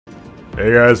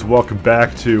Hey guys, welcome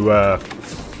back to Iron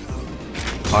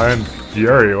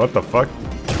Fury. What the fuck?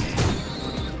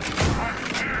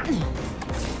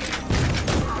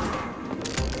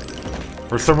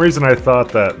 For some reason I thought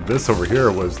that this over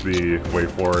here was the way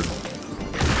forward.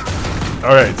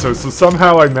 Alright, so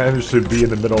somehow I managed to be in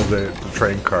the middle of the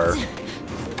train car.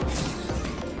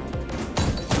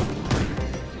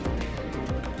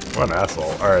 What an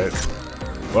asshole. Alright.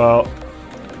 Well,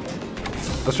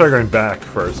 let's try going back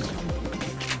first.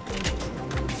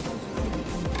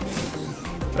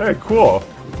 Hey, cool.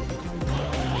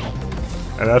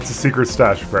 And that's a secret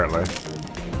stash, apparently.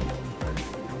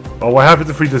 Well, what happens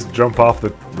if we just jump off the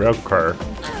rail car?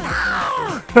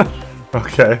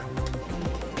 Okay.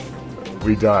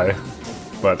 We die.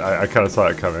 But I kind of saw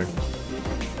it coming.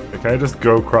 Can I just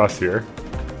go across here?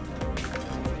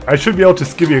 I should be able to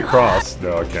skivvy across.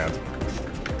 No, I can't.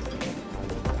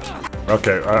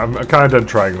 Okay, I'm kind of done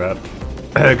trying that.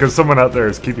 Because someone out there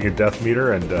is keeping a death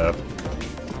meter, and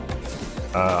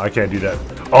I can't do that.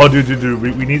 Oh, dude,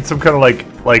 we need some kind of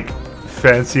like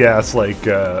fancy ass you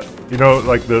know,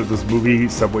 like those movie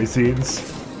subway scenes.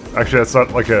 Actually, that's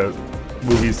not like a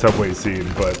movie subway scene,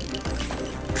 but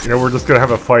you know, we're just gonna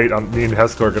have a fight. Me and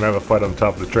Heskel are gonna have a fight on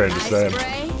top of the train. Just saying.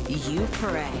 Spray, you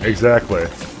pray. Exactly.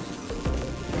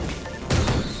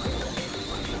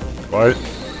 What?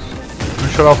 Who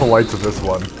shut off the lights of this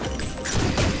one?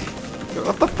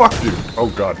 What the fuck, dude? Oh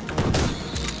god.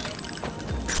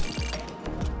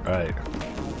 Alright.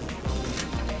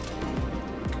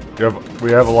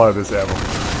 We have a lot of this ammo.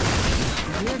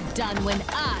 You're done when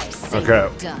I say Okay.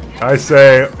 you're done. I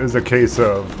say is a case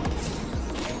of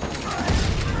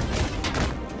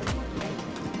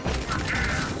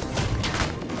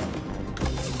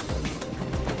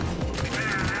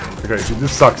okay, dude,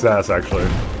 this sucks ass actually.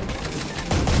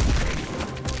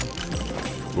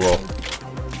 Cool.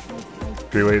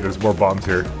 Okay, wait, there's more bombs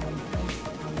here.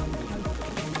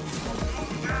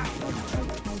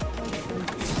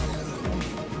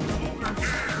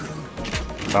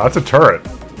 Oh, that's a turret.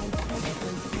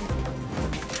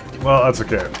 Well, that's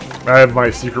okay. I have my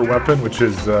secret weapon, which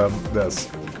is this.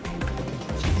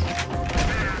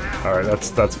 Alright,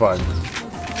 that's fine.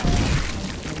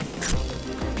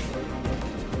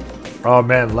 Oh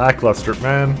man, lackluster,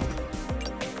 man.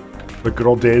 The good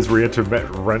old days where you had to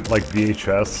rent like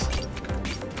VHS.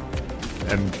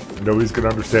 And nobody's gonna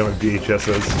understand what VHS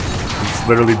is. It's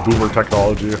literally boomer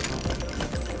technology.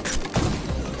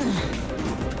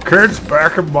 Kids,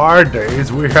 back in my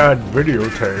days, we had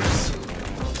videotapes.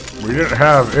 We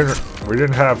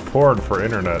didn't have porn for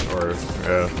internet, or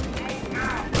yeah.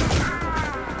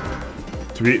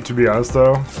 To be honest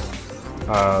though,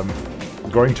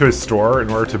 going to a store in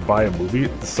order to buy a movie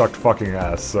sucked fucking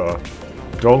ass. So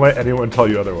don't let anyone tell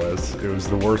you otherwise. It was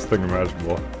the worst thing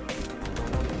imaginable.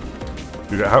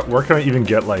 Dude, where can I even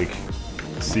get like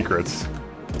secrets?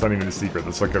 It's not even a secret.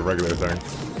 It's like a regular thing.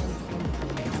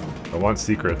 I want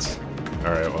secrets.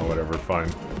 Alright, well, whatever,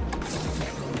 fine.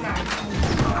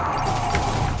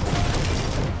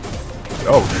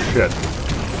 Oh, shit.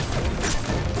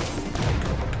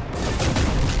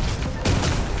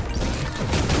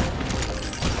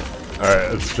 Alright,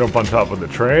 let's jump on top of the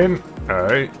train.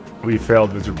 Alright, we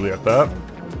failed miserably at that.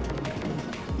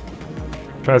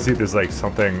 Trying to see if there's like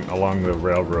something along the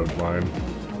railroad line.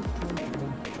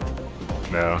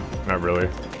 No, not really.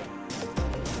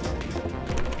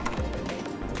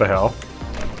 What the hell?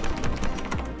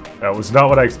 That was not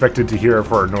what I expected to hear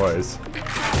for a noise.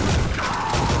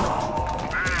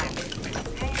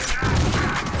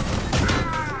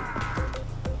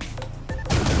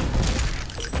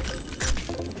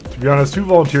 To be honest, who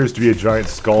volunteers to be a giant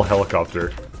skull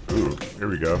helicopter? Ooh, here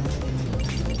we go.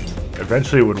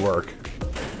 Eventually it would work.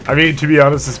 I mean, to be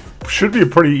honest, this should be a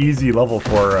pretty easy level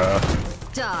for,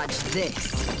 Dodge this.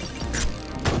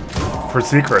 for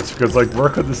secrets, because, like, where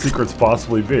could the secrets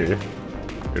possibly be?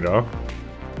 You know?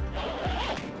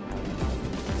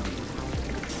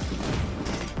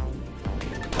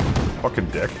 Fucking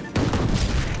dick.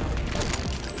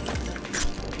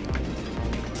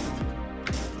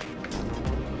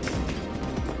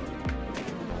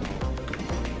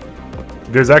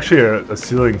 There's actually a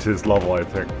ceiling to this level, I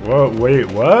think. Whoa, wait,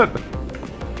 what?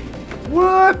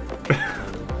 What?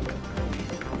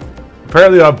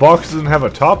 Apparently that box doesn't have a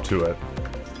top to it.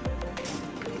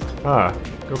 Ah,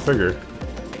 go figure.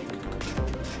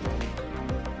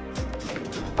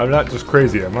 I'm not just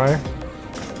crazy, am I?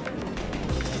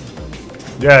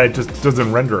 Yeah, it just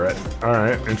doesn't render it.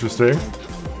 Alright, interesting.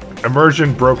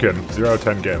 Immersion broken. 0 out of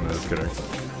 10 game. Just kidding.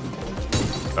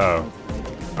 Oh.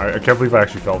 I can't believe I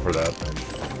actually fell for that.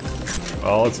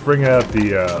 Well, let's bring out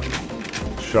the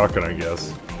shotgun, I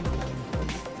guess.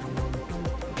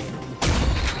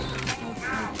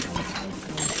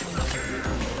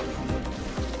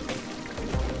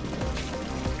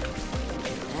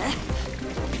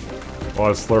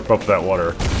 want to slurp up that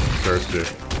water. Thirsty.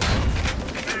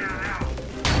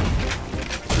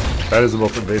 That is the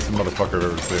most invasive motherfucker I've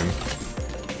ever seen.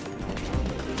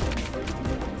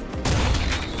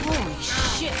 Holy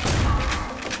shit.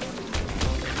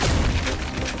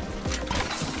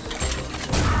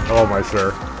 Oh my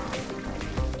sir.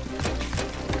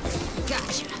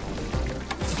 Gotcha.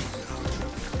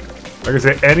 Like I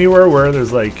say, anywhere where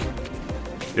there's like,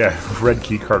 yeah, red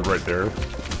key card right there.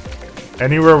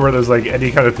 Anywhere where there's like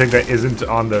any kind of thing that isn't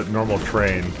on the normal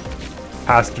train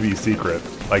has to be secret.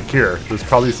 Like here, there's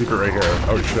probably a secret right here.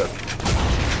 Oh shit.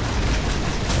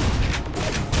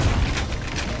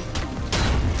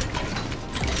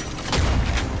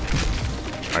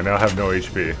 I now have no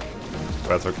HP.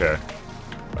 That's okay.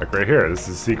 Like right here, this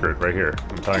is a secret right here.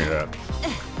 I'm telling you that.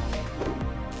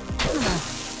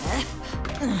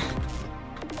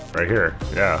 Right here,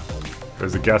 yeah.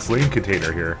 There's a gasoline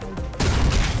container here.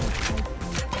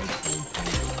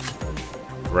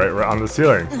 Right on the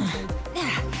ceiling.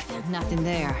 Nothing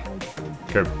there.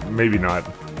 Okay, maybe not.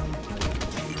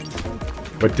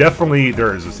 But definitely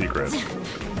there is a secret.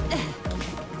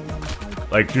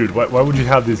 Like, dude, why would you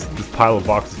have this pile of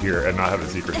boxes here and not have a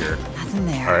secret here? Nothing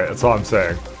there. Alright, that's all I'm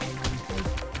saying.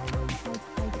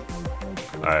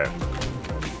 Alright.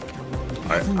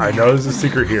 I know there's a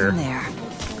secret here. Nothing there.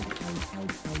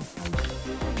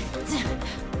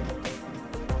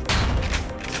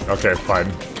 Okay,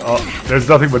 fine. Oh, there's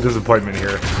nothing but disappointment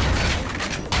here.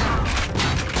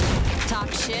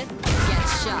 Talk shit, get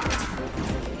shot.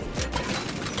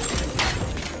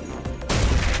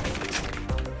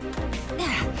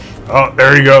 Oh,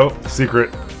 there you go.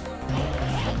 Secret.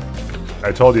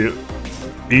 I told you.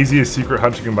 Easiest secret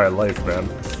hunting in my life, man.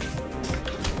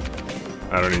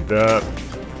 I don't need that.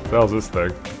 What the hell's this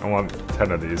thing? I want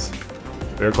 10 of these.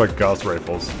 They look like Gauss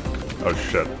rifles. Oh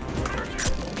shit.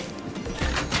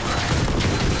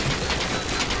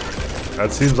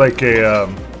 That seems like a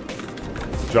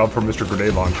job for Mr.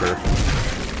 Grenade Launcher.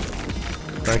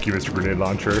 Thank you, Mr. Grenade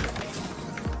Launcher.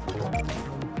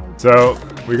 So,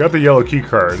 we got the yellow key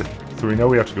card, so we know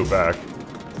we have to go back.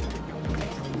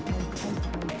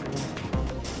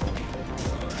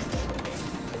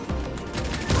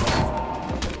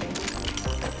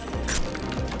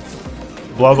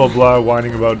 Blah blah blah,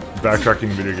 whining about backtracking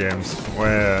video games.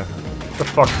 What the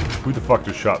fuck? Who the fuck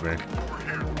just shot me?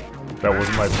 That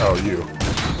wasn't my. Oh, you.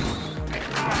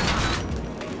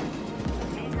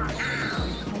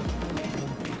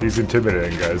 He's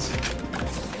intimidating, guys.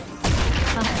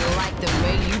 I like the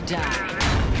way you die.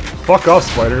 Fuck off,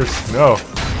 spiders. No.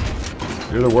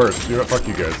 You're the worst. You know, fuck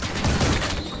you guys.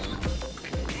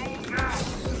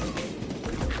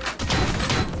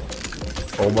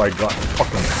 Oh my god.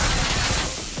 Fucking.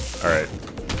 Alright.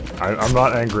 I'm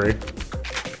not angry.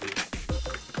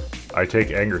 I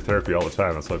take anger therapy all the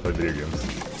time. That's why I play video games.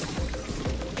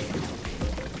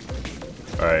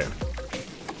 Alright.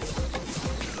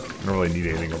 I don't really need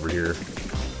anything over here.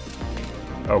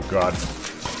 Oh god.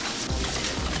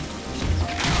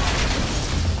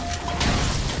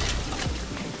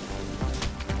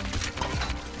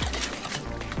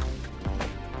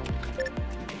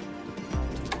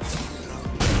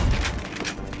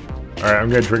 Alright, I'm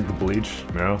gonna drink the bleach.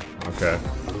 No? Okay.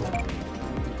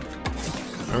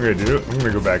 I'm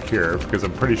gonna go back here, because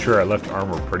I'm pretty sure I left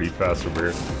armor pretty fast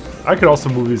over here. I could also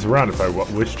move these around if I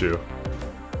wish to.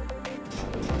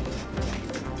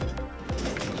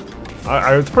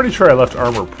 I was pretty sure I left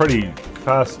armor pretty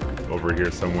fast over here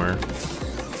somewhere.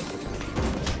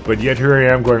 But yet here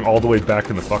I am going all the way back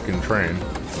in the fucking train.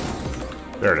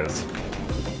 There it is.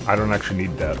 I don't actually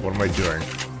need that. What am I doing?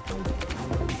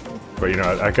 But you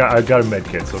know, I got a med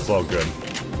kit, so it's all good.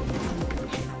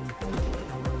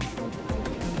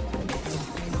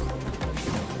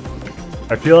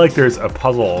 I feel like there's a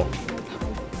puzzle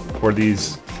for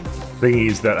these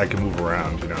thingies that I can move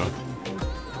around, you know?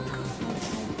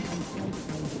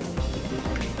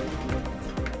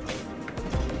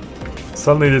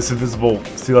 Suddenly this invisible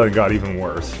ceiling got even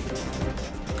worse.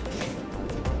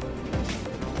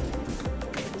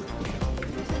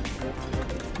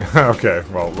 Okay,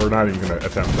 well, we're not even gonna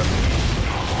attempt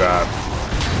that.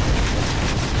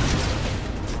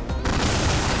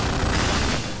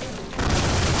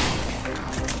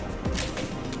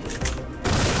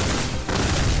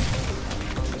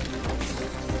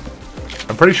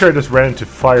 I'm pretty sure I just ran into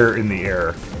fire in the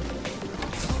air.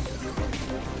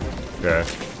 Okay.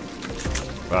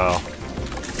 Wow.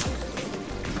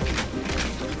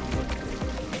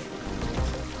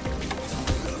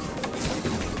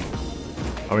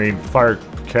 I mean, fire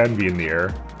can be in the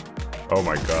air. Oh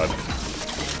my god.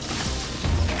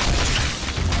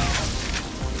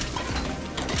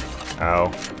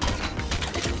 Ow.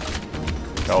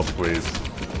 Health, please.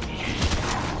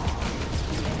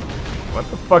 What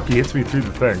the fuck? He hits me through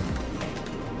the thing.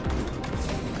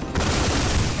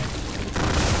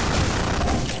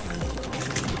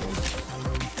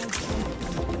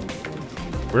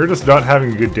 We're just not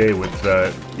having a good day with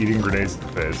eating grenades in the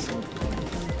face.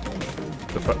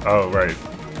 Oh, right.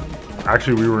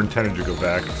 Actually, we were intended to go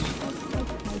back.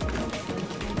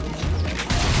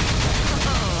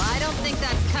 Oh, I don't think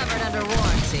that's covered under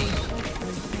warranty.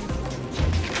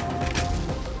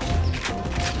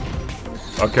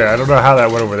 Okay, I don't know how that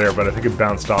went over there, but I think it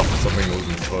bounced off of something it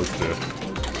wasn't supposed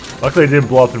to. Luckily, it didn't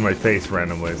blow up in my face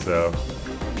randomly, so...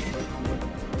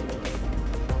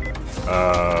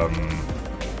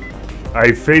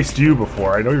 I faced you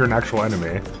before. I know you're an actual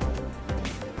enemy.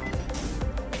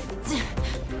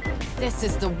 This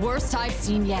is the worst I've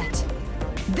seen yet.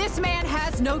 This man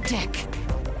has no dick.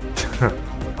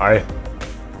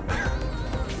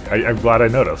 I'm glad I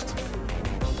noticed.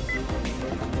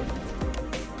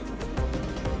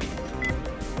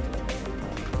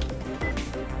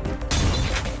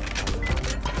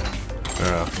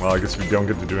 Yeah, well, I guess we don't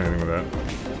get to do anything with that.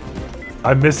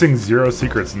 I'm missing 0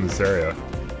 secrets in this area.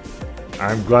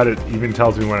 I'm glad it even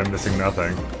tells me when I'm missing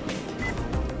nothing.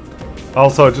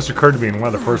 Also, it just occurred to me in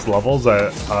one of the first levels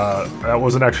that that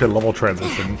wasn't actually a level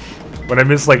transition. When I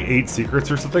missed like 8 secrets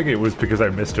or something, it was because I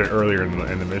missed it earlier in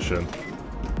the mission.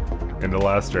 In the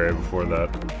last area before that.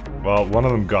 Well, one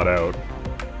of them got out.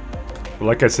 But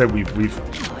like I said, we've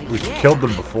killed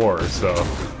them before, so...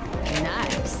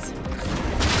 Nice.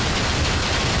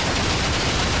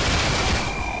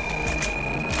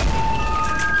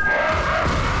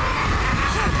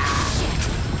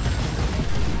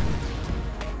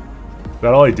 Is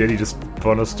that all he did? He just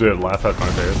phoned us to laugh at my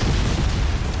face.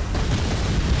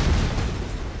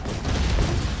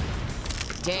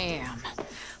 Damn.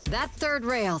 That third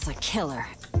rail's a killer.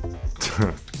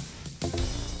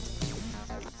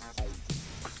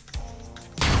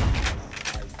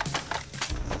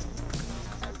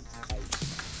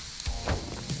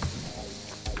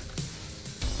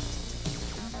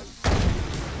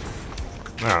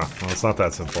 Ah, well, it's not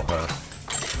that simple, huh?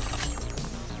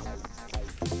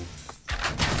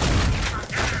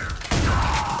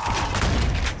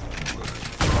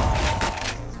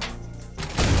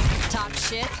 Talk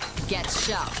shit, get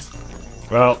shot.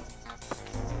 Well,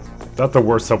 not the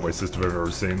worst subway system I've ever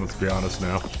seen, let's be honest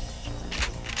now.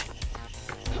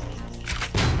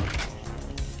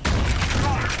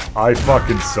 I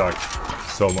fucking suck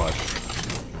so much.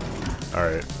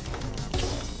 Alright.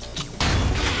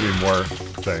 Need more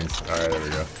things. Alright, there we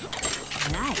go.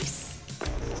 Nice.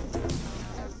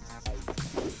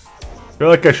 I feel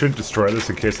like I should destroy this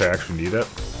in case I actually need it.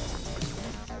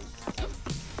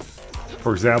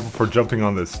 For example, for jumping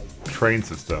on this train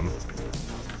system.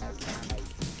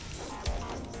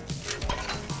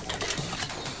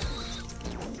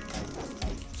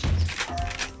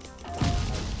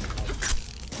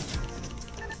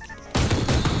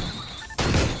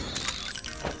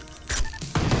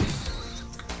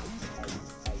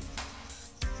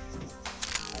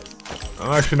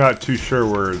 I'm actually not too sure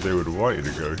where they would want you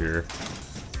to go here.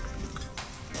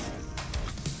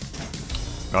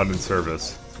 Not in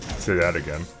service. Say that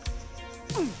again.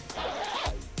 What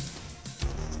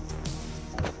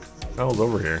the hell's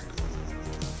over here?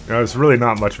 You know, it's really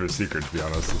not much of a secret, to be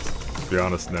honest. Let's be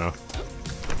honest now.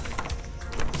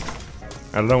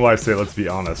 I don't know why I say let's be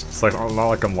honest. It's like not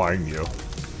like I'm lying to you.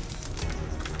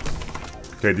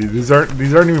 Okay, these aren't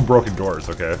even broken doors,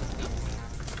 okay?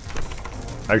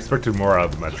 I expected more out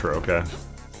of the metro, okay?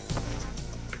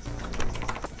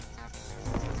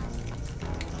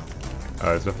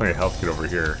 There's definitely a health kit over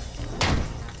here.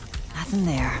 Nothing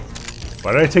there.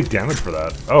 Why did I take damage for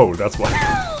that? Oh, that's why.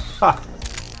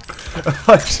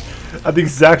 At the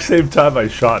exact same time I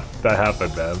shot, that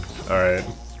happened, man. Alright.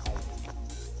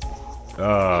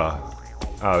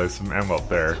 Oh, there's some ammo up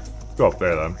there. Go up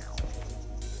there, then.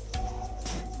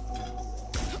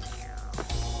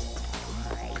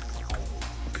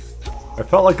 I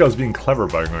felt like I was being clever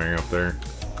by going up there.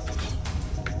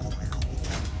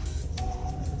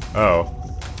 Oh.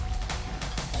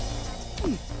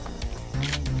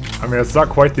 I mean, it's not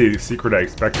quite the secret I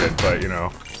expected, but, you know.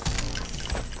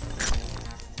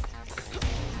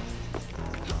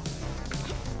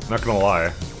 Not gonna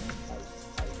lie.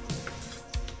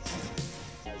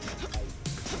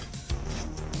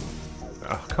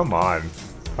 Oh, come on.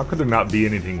 How could there not be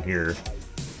anything here?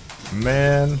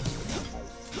 Man.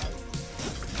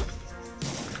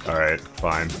 Alright,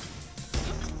 fine.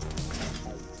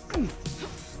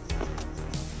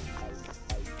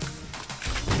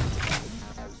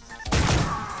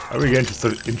 How do we get into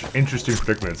some interesting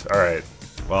predicaments? Alright.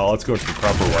 Well, let's go to the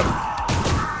proper one.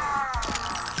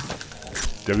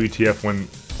 WTF when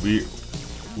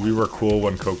we were cool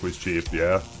when Coke was cheap,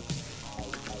 yeah.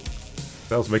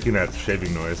 That was making that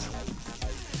shaving noise.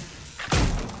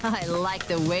 I like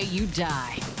the way you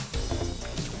die.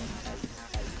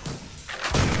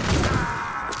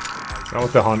 Not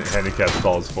what the handicap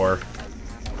stall is for.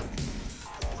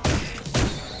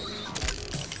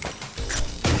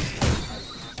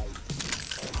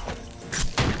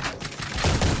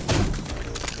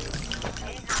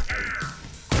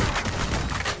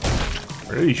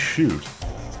 Where did he shoot?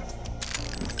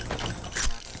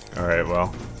 Alright,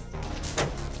 well.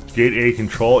 Gate A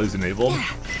control is enabled.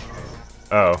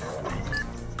 Oh.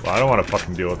 Well, I don't want to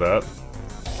fucking deal with that.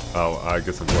 Oh, I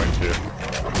guess I'm going to.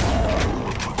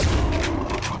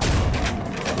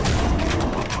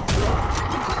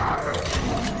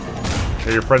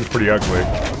 Hey, your friend's pretty ugly.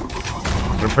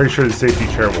 But I'm pretty sure the safety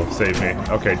chair will save me.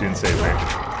 Okay, it didn't save me.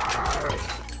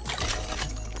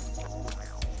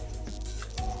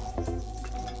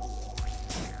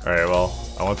 Alright, well,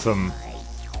 I want some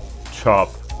chop.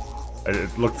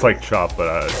 It looks like chop,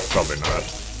 but it's probably not.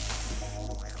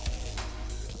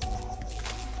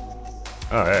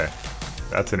 Oh, hey.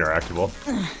 That's interactable.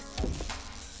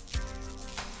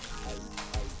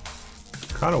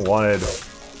 Kind of wanted...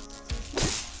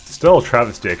 Still a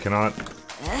travesty, I cannot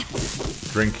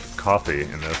drink coffee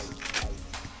in this.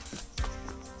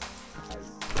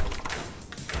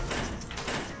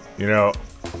 You know,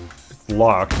 it's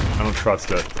locked. I don't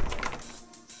trust it.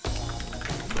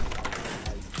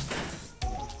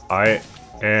 I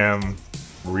am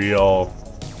real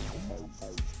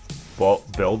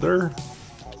builder?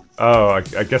 Oh, I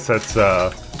guess that's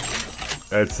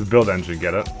it's the build engine,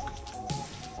 get it?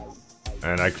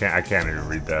 And I can't even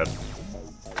read that.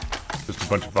 Just a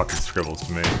bunch of fucking scribbles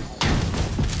to me. I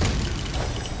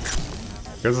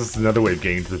guess it's another way of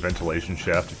getting to the ventilation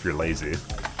shaft if you're lazy.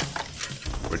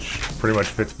 Which pretty much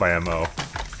fits my MO.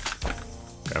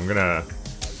 Okay, I'm gonna...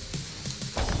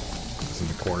 It's in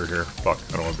the corner here. Fuck,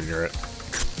 I don't want to be near it.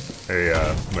 Hey,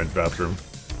 men's bathroom.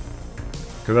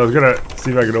 Because I was gonna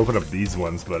see if I could open up these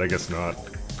ones, but I guess not.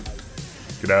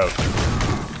 Get out.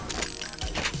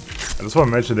 I just want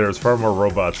to mention there's far more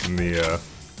robots in the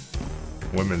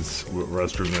women's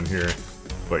restroom than here.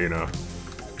 But you know.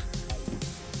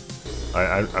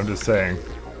 I'm just saying.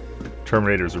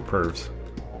 Terminators are pervs.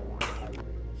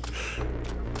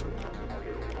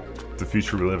 It's the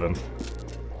future we live in.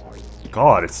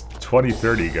 God, it's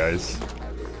 2030, guys.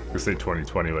 I could say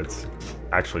 2020, but it's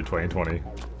actually 2020.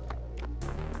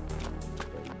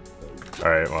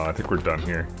 Alright, well, I think we're done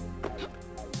here.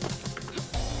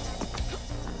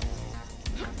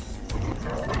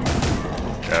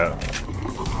 Yeah.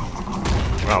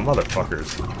 Wow,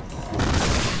 motherfuckers.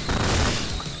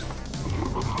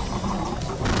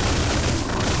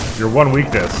 Your one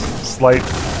weakness. Slight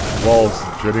walls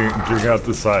jutting out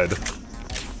the side.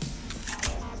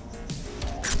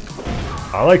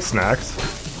 I like snacks,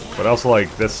 but I also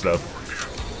like this stuff.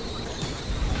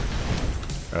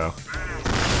 Oh.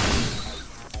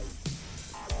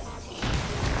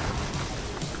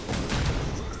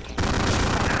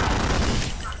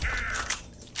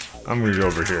 I'm gonna go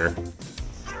over here.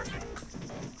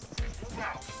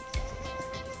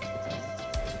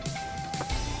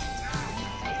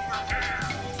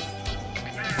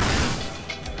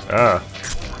 Ah.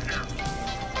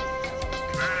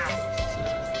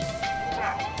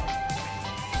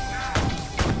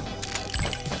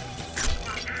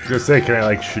 I was gonna say, can I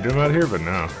like shoot him out here? But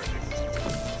no.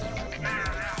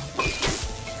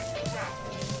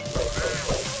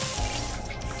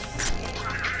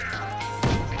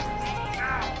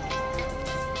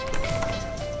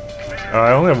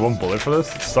 I only have one bullet for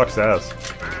this? It sucks ass.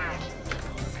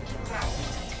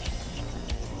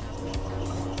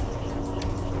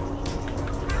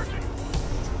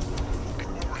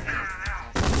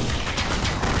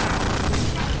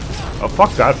 Oh,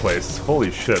 fuck that place.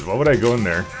 Holy shit, why would I go in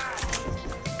there?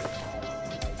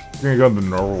 I'm gonna go the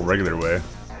normal, regular way.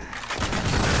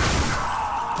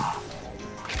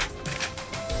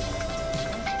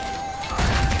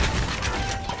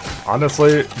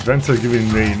 Honestly, vents are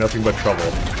giving me nothing but trouble.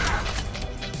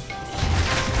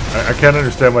 I can't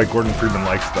understand why Gordon Freeman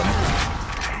likes them.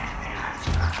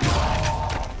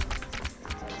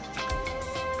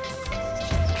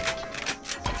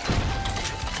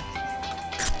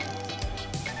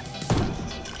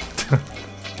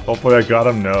 Hopefully I got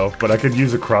him, no. But I could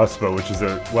use a crossbow, which is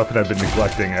a weapon I've been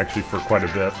neglecting actually for quite a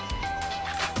bit.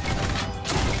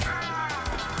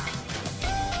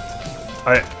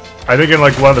 I think in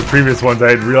like one of the previous ones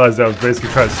I had realized I was basically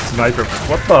trying to snipe him.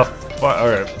 What the fuck?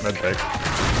 Alright, medpick.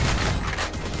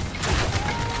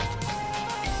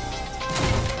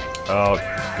 Oh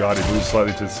god, he moved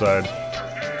slightly to the side.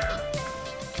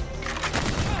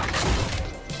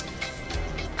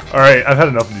 Alright, I've had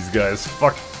enough of these guys.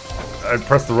 Fuck. I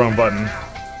pressed the wrong button.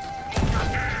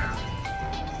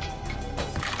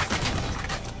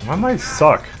 Why am I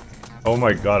suck? Oh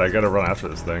my god, I gotta run after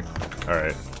this thing.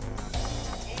 Alright.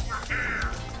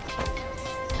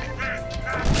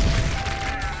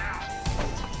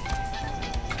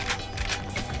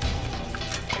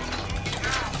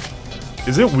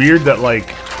 Is it weird that,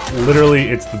 like, literally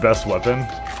it's the best weapon?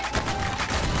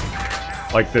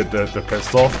 Like, the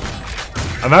pistol?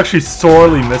 I'm actually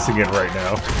sorely missing it right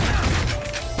now.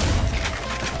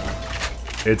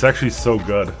 It's actually so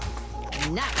good.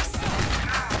 Nice.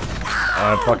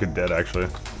 I'm fucking dead, actually.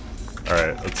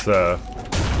 Alright, let's, The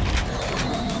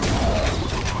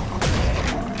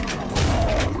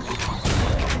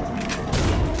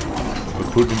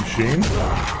Putin machine?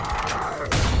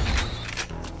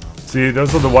 See,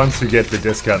 those are the ones who get the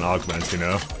discount augments, you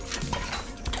know?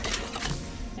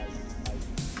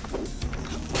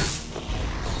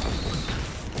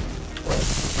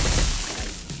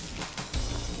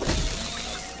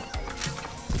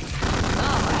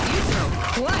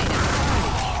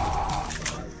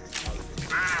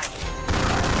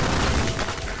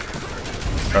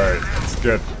 Alright, let's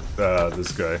get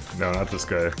this guy. No, not this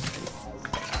guy.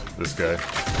 This guy.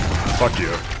 Fuck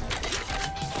you.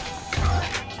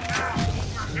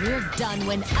 We're done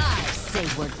when I say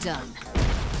we're done.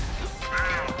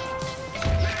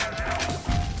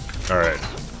 Alright.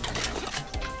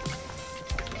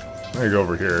 I'm gonna go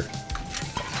over here.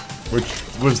 Which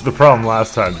was the problem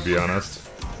last time, to be honest.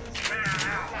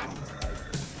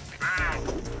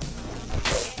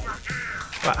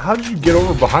 How did you get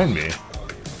over behind me?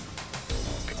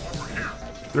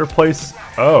 Is there a place?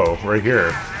 Oh, right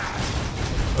here.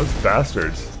 Those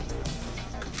bastards.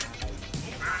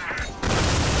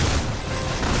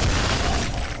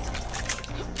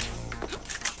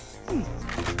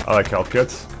 I like health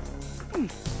kits.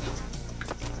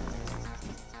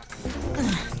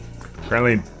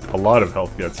 Apparently, a lot of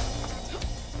health kits.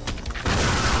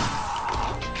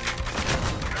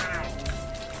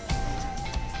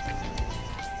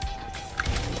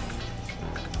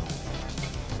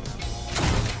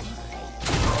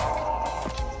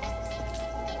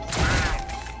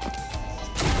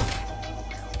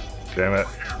 Damn it.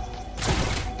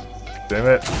 Damn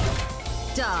it.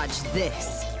 Dodge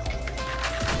this.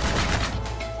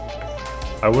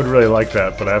 I would really like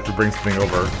that, but I have to bring something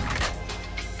over.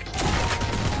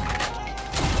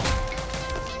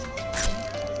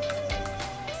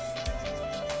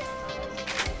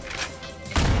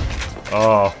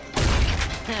 Oh.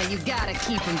 Now you gotta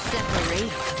keep them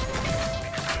separated.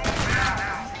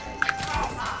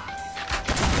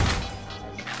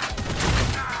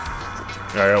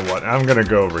 Alright, what? I'm gonna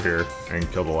go over here and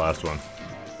kill the last one.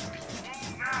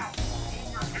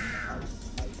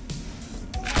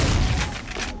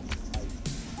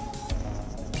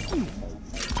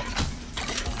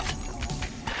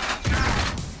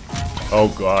 Oh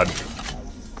god.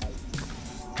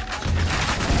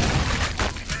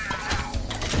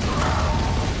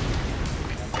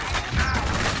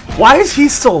 Why is he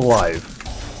still alive?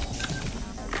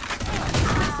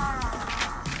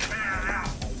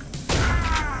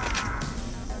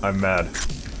 I'm mad.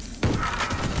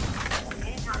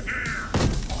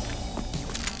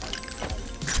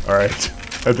 Alright,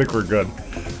 I think we're good.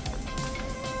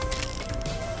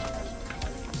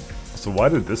 So why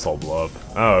did this all blow up?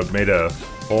 Oh, it made a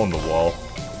hole in the wall.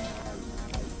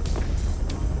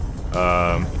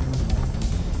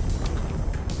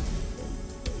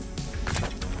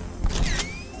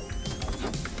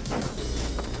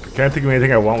 Can't think of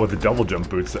anything I want with the double jump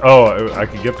boots. Oh, I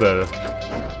could get the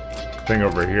thing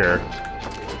over here.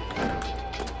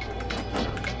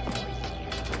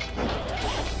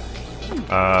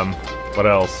 What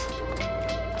else?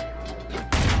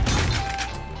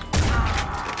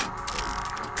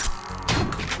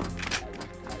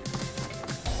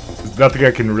 There's nothing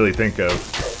I can really think of.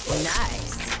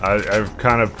 Nice. I've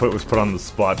kind of was put on the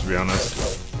spot, to be honest.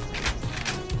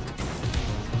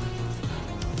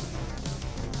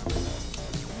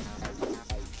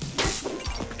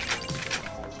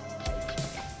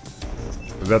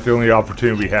 Was that the only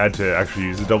opportunity we had to actually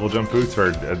use the double jump boots,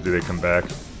 or do they come back?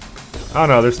 Oh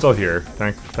no, they're still here,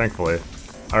 thankfully.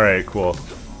 Alright, cool.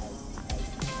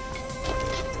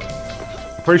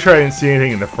 I'm pretty sure I didn't see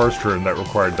anything in the first room that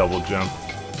required double jump.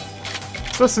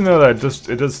 It's just to know that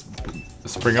it does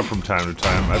spring up from time to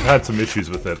time. I've had some issues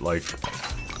with it, like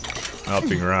not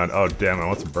being around. Oh damn! I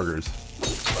want some burgers.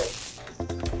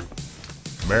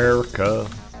 America.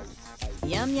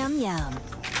 Yum, yum, yum.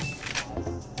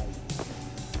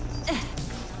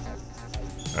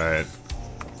 Alright.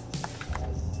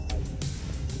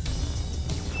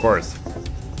 Of course.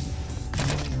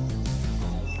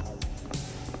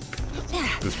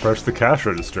 Just press the cash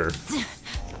register.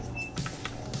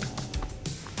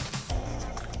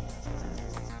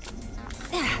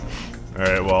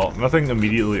 Alright, well, nothing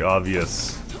immediately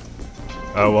obvious.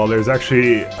 Well, there's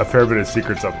actually a fair bit of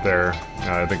secrets up there,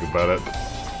 now I think about it.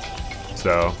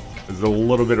 So, there's a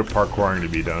little bit of parkouring to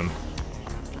be done.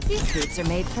 These boots are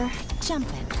made for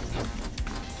jumping.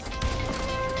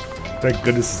 Thank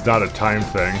goodness it's not a time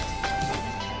thing.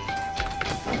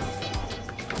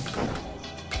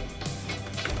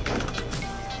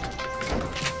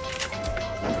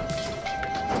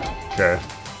 Okay.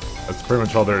 That's pretty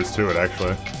much all there is to it,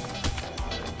 actually.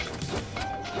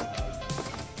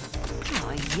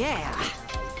 Oh, yeah.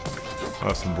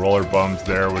 Oh, some roller bums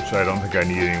there, which I don't think I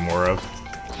need any more of.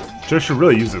 Which I should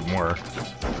really use it more.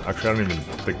 Actually, I don't even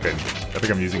think I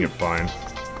think I'm using it fine.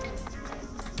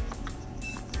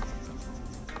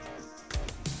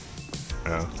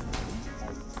 Yeah.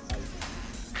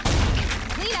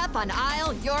 Clean up on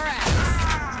aisle your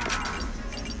ass.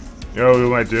 You know what we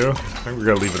might do? I think we're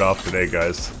gonna leave it off today,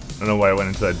 guys. I don't know why I went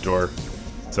into that door.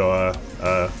 So,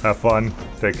 have fun.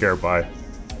 Take care. Bye.